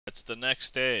It's the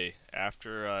next day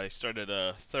after I started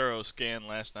a thorough scan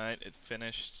last night. It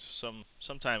finished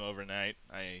sometime overnight.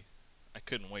 I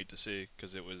couldn't wait to see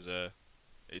because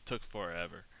it took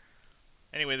forever.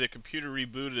 Anyway, the computer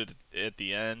rebooted at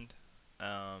the end,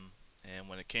 and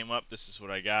when it came up, this is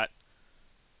what I got.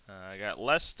 I got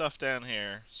less stuff down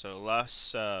here, so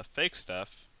less fake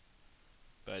stuff,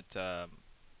 but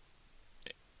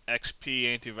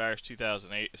XP Antivirus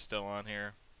 2008 is still on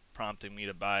here, prompting me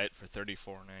to buy it for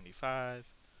 $34.95.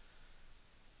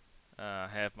 I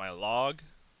have my log,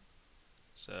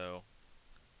 so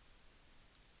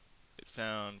it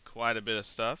found quite a bit of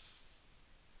stuff.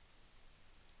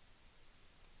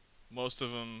 Most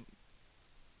of them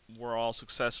were all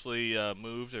successfully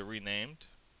moved or renamed.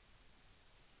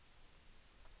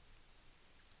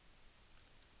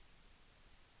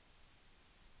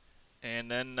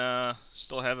 And then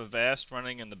still have Avast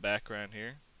running in the background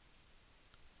here.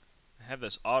 I have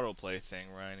this autoplay thing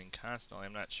running constantly.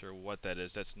 I'm not sure what that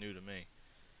is. That's new to me.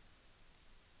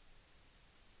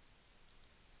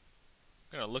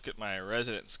 I'm going to look at my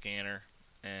resident scanner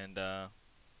and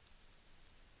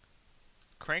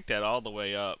crank that all the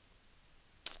way up.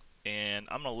 And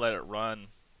I'm going to let it run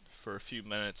for a few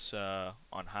minutes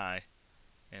on high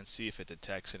and see if it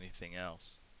detects anything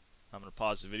else. I'm going to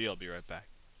pause the video. I'll be right back.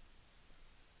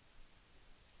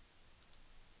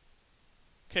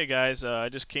 Okay, guys, I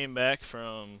just came back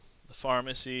from the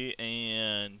pharmacy,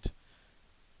 and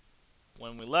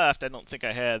when we left, I don't think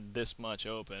I had this much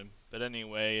open. But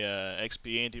anyway,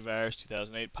 XP Antivirus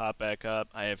 2008 popped back up.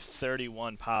 I have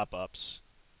 31 pop-ups.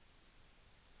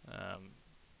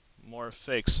 More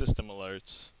fake system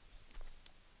alerts.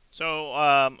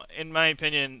 So, in my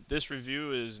opinion, this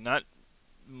review is not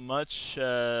much.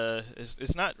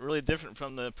 It's not really different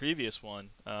from the previous one.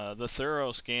 The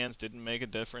thorough scans didn't make a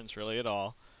difference really at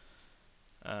all.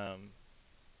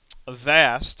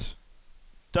 Avast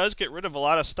does get rid of a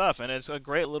lot of stuff, and it's a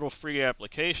great little free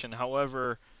application.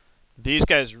 However, these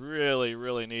guys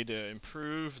really need to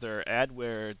improve their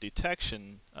adware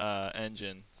detection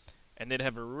engine, and they'd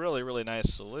have a really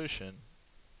nice solution.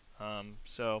 Um,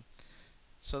 so,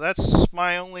 so that's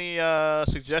my only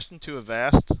suggestion to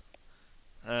Avast.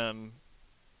 Um,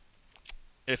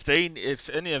 if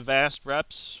any Avast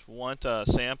reps want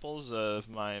samples of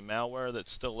my malware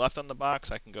that's still left on the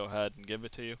box, I can go ahead and give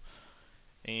it to you.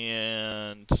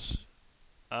 And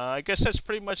I guess that's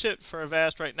pretty much it for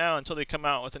Avast right now until they come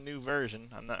out with a new version.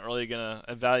 I'm not really going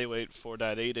to evaluate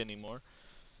 4.8 anymore.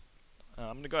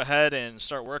 I'm going to go ahead and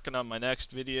start working on my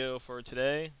next video for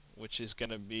today, which is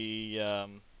going to be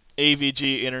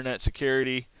AVG Internet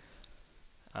Security.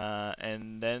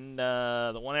 And then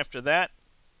the one after that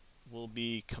will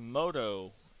be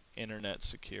Komodo Internet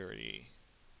Security.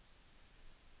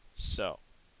 So,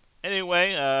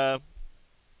 anyway,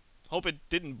 hope it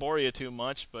didn't bore you too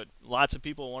much, but lots of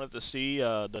people wanted to see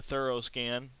the thorough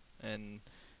scan, and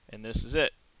this is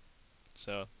it.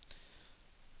 So,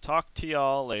 talk to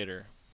y'all later.